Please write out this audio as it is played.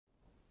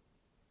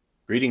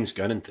Greetings,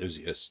 gun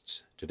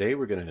enthusiasts. Today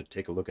we're going to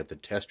take a look at the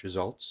test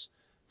results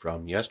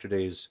from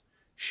yesterday's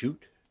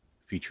shoot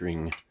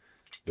featuring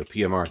the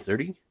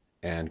PMR-30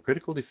 and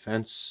Critical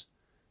Defense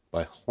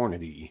by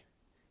Hornady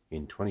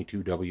in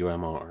 22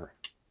 WMR.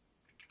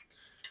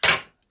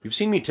 You've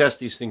seen me test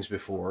these things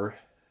before,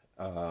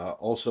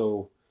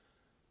 also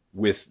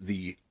with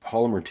the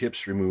polymer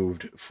tips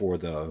removed for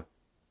the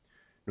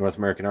North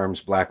American Arms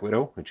Black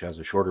Widow, which has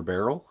a shorter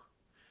barrel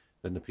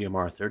than the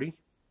PMR-30.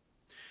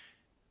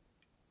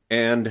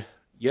 And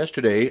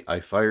yesterday I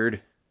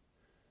fired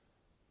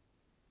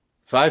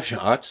 5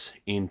 shots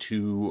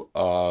into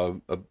a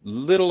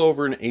little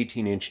over an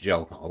 18-inch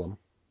gel column,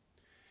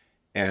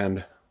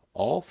 and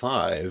all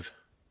 5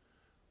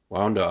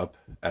 wound up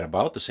at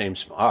about the same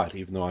spot,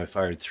 even though I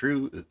fired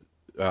through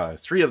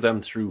 3 of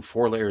them through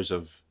 4 layers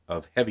of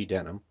heavy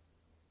denim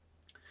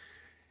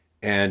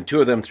and 2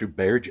 of them through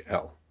bare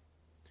gel.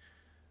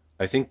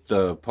 I think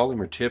the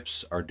polymer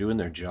tips are doing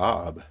their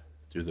job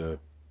through the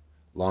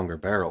longer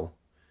barrel,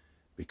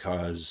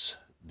 because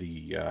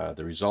the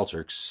results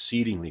are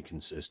exceedingly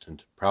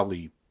consistent,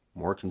 probably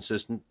more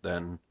consistent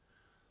than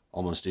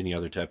almost any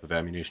other type of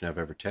ammunition I've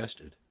ever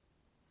tested.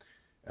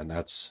 And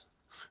that's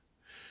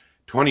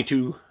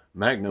 22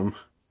 Magnum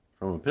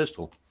from a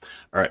pistol.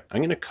 All right, I'm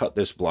going to cut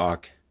this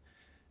block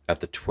at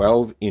the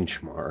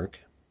 12-inch mark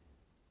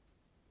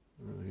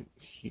right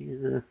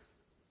here.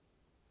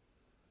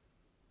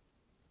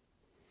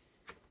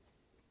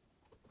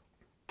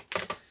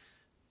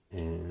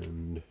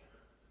 And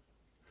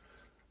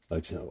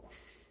like so.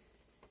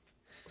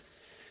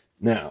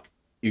 Now,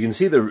 you can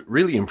see the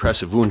really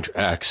impressive wound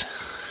tracks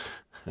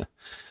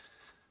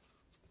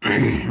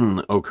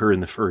occur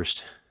in the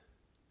first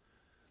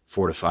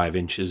 4 to 5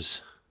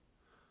 inches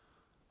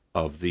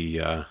of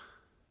the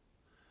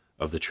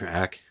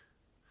track.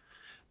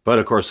 But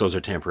of course, those are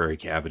temporary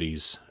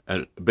cavities,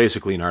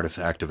 basically an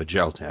artifact of a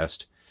gel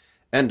test,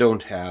 and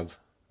don't have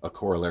a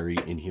corollary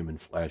in human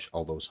flesh,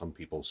 although some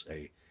people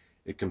say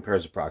it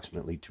compares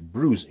approximately to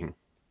bruising,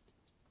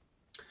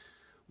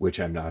 which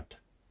I'm not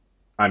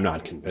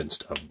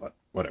convinced of, but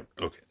whatever.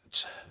 Okay,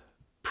 that's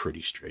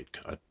pretty straight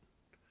cut.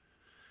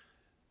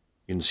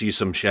 You can see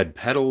some shed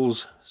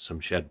petals, some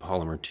shed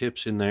polymer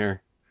tips in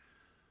there.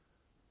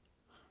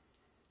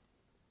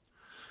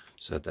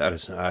 Set that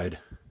aside,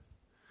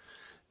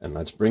 and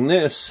let's bring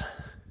this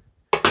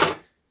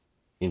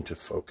into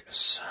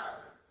focus.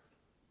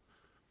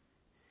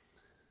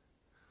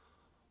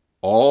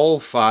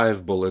 All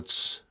 5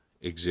 bullets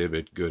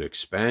exhibit good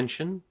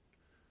expansion.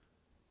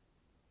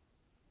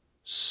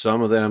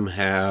 Some of them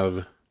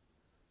have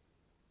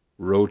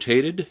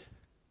rotated,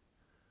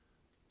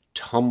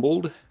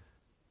 tumbled,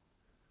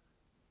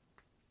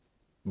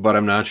 but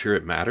I'm not sure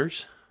it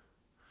matters.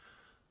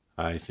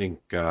 I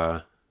think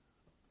that's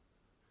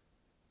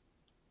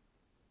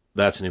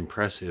an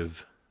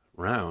impressive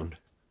round.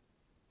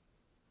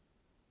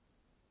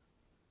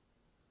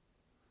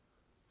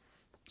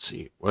 Let's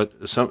see what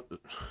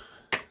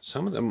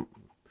some of them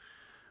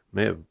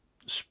may have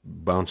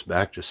bounced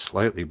back just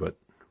slightly, but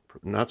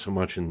not so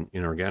much in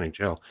organic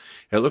gel.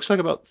 It looks like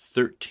about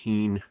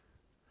 13,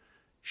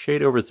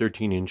 shade over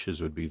 13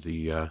 inches would be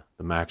the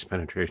max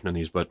penetration on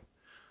these, but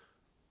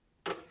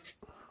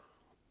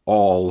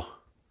all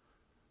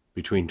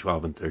between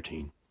 12 and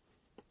 13.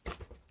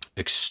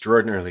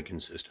 Extraordinarily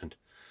consistent.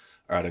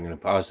 All right, I'm going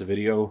to pause the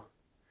video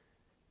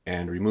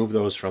and remove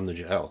those from the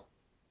gel.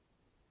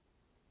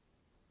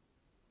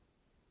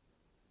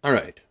 All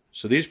right,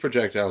 so these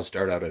projectiles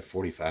start out at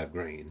 45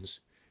 grains.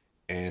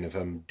 And if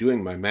I'm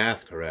doing my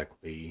math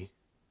correctly,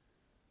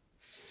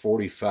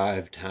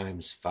 45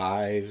 times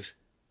 5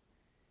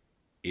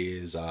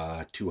 is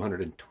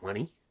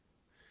 220.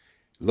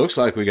 Looks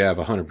like we have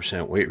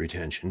 100% weight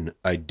retention.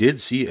 I did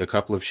see a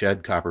couple of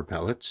shed copper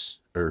pellets,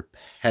 or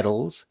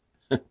petals,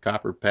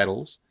 copper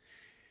petals,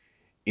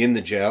 in the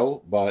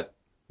gel, but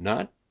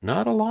not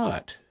a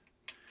lot.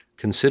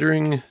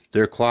 Considering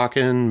they're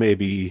clocking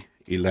maybe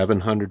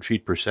 1,100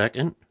 feet per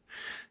second,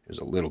 there's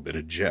a little bit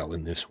of gel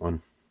in this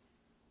one.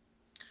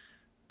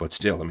 But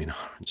still, I mean,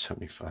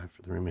 175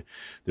 for the remaining.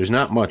 There's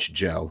not much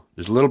gel.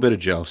 There's a little bit of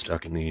gel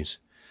stuck in these.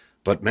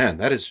 But man,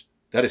 that is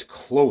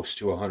close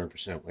to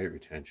 100% weight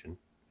retention.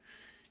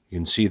 You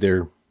can see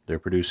they're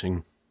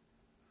producing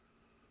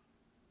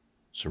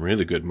some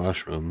really good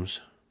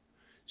mushrooms.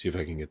 See if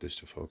I can get this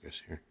to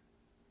focus here.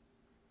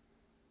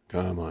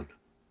 Come on.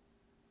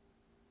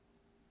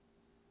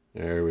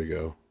 There we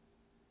go.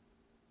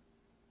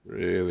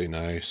 Really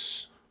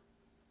nice,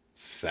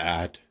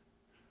 fat,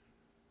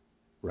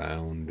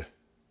 round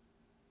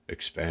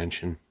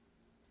expansion.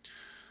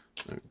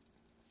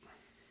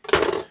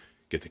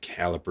 Get the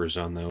calipers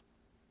on those.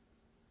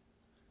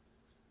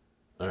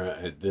 All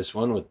right, this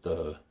one with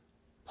the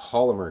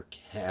polymer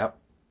cap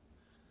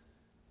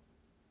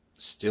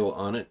still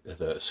on it.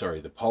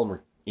 The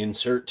polymer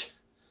insert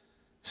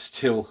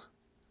still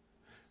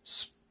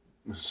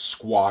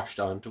squashed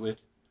onto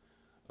it,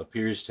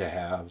 appears to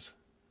have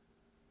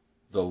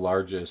the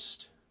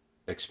largest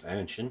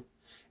expansion.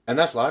 And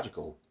that's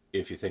logical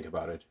if you think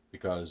about it,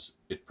 because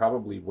it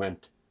probably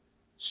went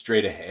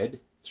straight ahead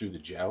through the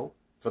gel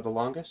for the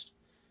longest,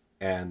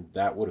 and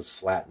that would have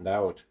flattened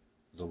out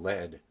the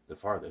lead the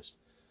farthest.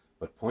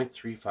 But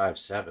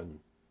 0.357,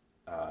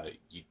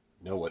 you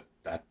know what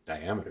that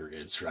diameter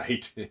is,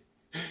 right?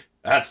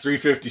 That's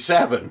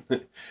 357.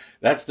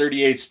 That's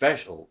 38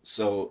 special.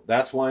 So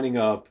that's winding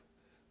up,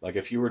 like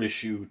if you were to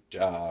shoot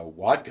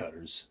wad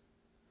cutters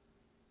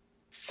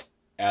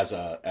as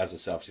a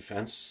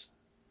self-defense,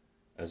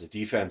 as a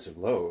defensive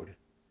load,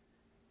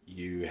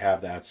 you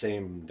have that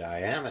same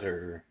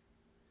diameter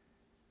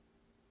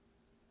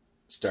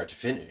start to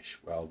finish.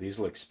 Well, these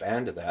will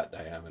expand to that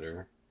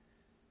diameter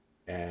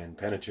and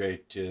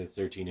penetrate to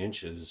 13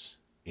 inches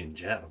in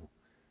gel.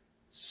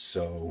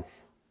 So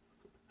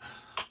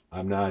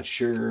I'm not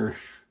sure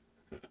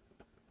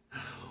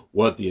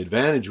what the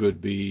advantage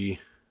would be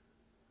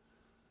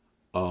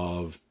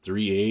of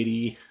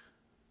 380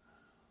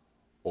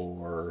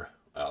 or,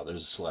 well,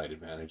 there's a slight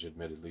advantage,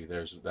 admittedly.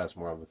 That's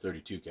more of a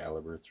 32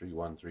 caliber,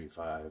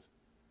 3135.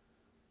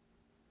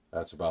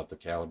 That's about the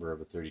caliber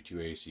of a 32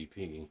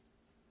 ACP.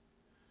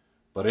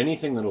 But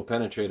anything that'll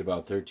penetrate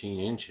about 13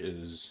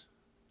 inches,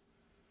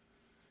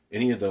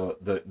 any of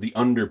the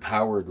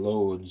underpowered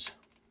loads,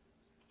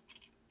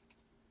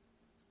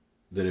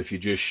 that if you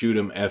just shoot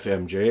them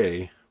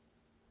FMJ,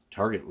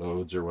 target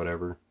loads or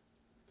whatever,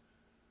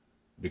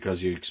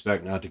 because you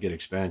expect not to get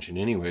expansion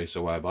anyway,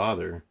 so why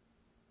bother,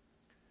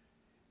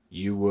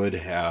 you would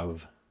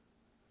have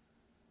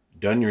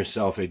done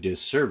yourself a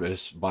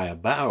disservice by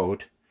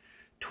about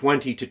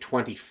 20 to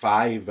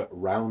 25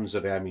 rounds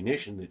of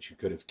ammunition that you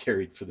could have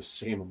carried for the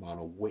same amount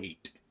of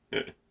weight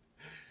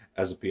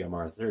as a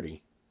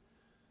PMR-30.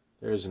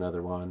 There's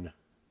another one,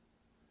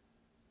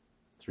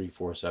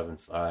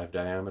 3475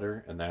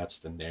 diameter, and that's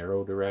the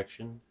narrow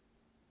direction.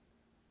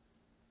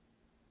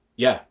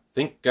 Yeah,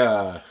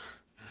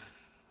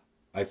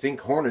 I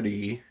think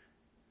Hornady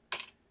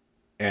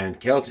and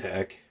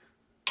Kel-Tec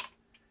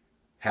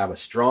have a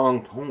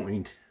strong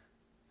point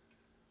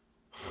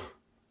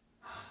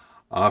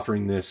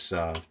offering this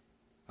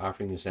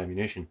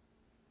ammunition.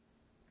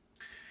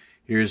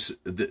 Here's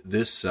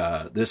this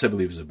I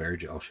believe is a bare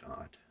gel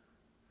shot,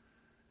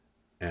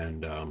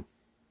 and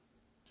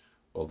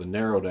well, the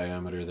narrow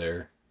diameter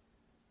there,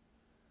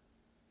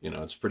 you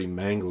know, it's pretty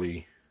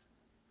mangly.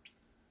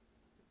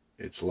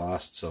 It's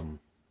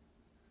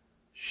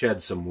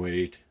shed some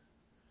weight,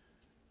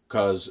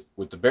 because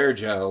with the bare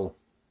gel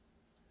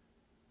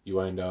you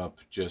end up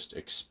just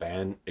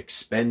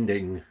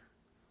expending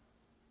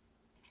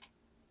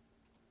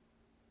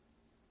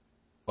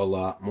a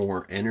lot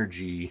more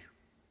energy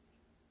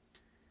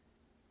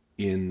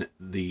in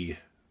the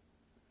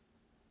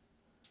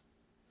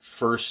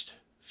first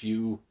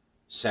few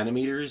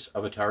centimeters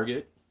of a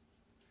target,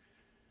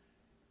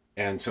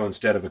 and so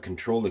instead of a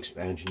controlled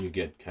expansion, you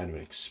get kind of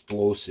an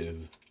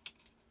explosive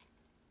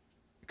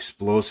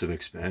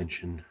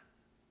expansion,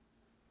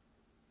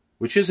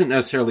 which isn't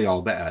necessarily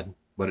all bad,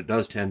 but it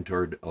does tend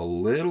toward a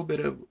little bit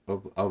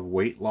of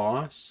weight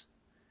loss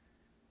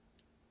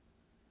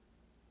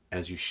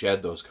as you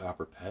shed those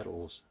copper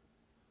petals.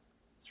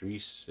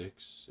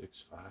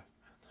 3665.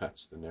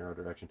 That's the narrow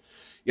direction.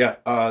 Yeah,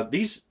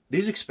 these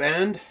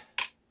expand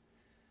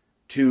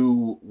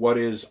to what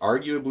is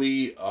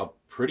arguably a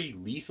pretty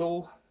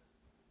lethal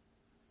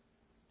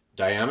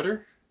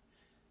diameter.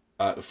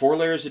 4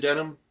 layers of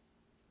denim,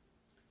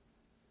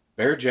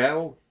 bare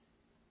gel.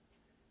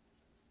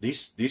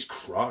 These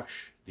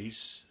crush.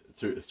 These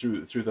through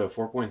the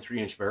 4.3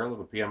 inch barrel of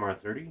a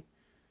PMR-30.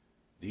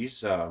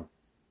 These are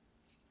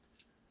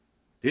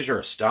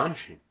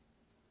astonishing.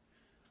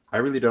 I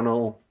really don't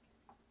know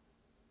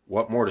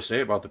what more to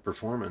say about the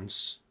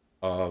performance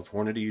of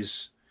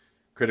Hornady's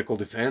Critical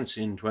Defense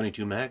in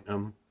 22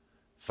 Magnum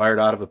fired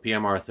out of a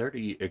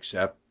PMR-30,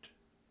 except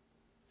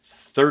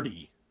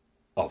 30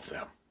 of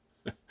them.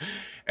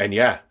 And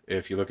yeah,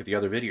 if you look at the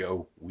other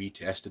video, we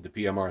tested the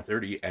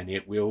PMR-30, and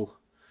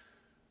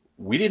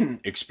we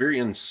didn't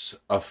experience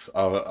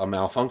a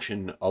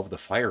malfunction of the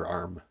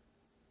firearm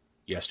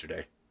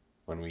yesterday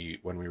when we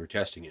were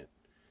testing it.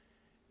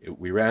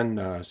 We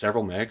ran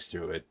several mags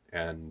through it,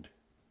 and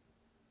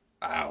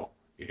wow,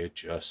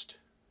 it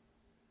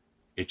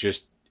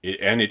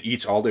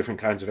eats all different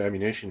kinds of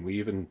ammunition. We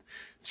even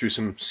threw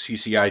some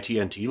CCI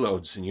TNT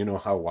loads, and you know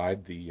how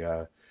wide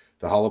the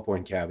hollow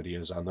point cavity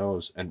is on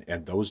those, and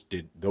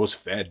those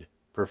fed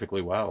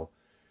perfectly well.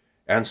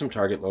 And some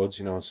target loads,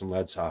 you know, some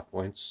lead soft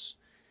points,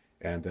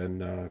 and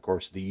then of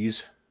course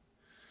these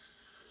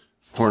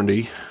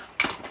Hornady,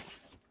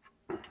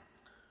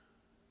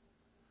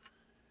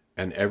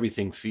 and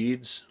everything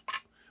feeds.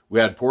 We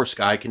had poor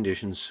sky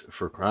conditions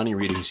for Crony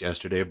readings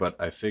yesterday, but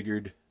I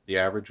figured the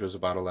average was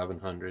about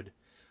 1100.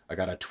 I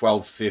got a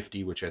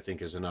 1250, which I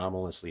think is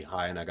anomalously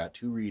high, and I got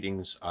 2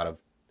 readings out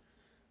of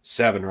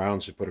 7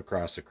 rounds to put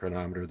across the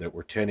chronometer that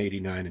were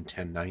 1089 and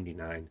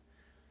 1099.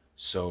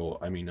 So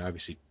I mean,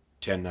 obviously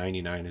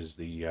 1099 is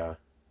the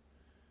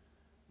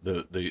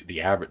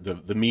average,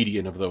 the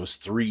median of those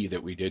 3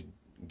 that we did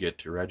get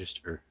to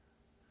register.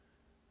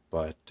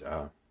 But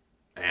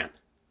man,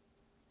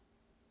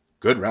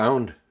 good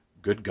round,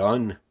 good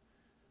gun.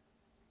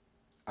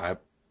 I,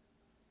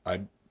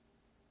 I,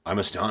 I'm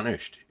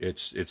astonished.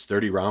 It's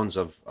 30 rounds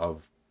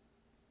of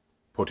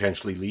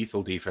potentially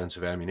lethal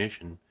defensive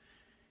ammunition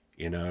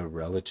in a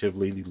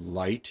relatively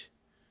light,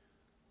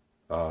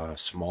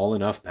 small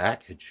enough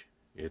package.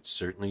 It's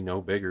certainly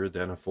no bigger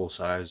than a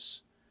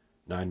full-size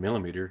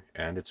 9mm,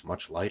 and it's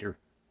much lighter.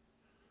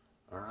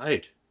 All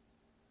right,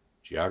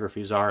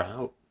 geographies are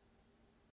out.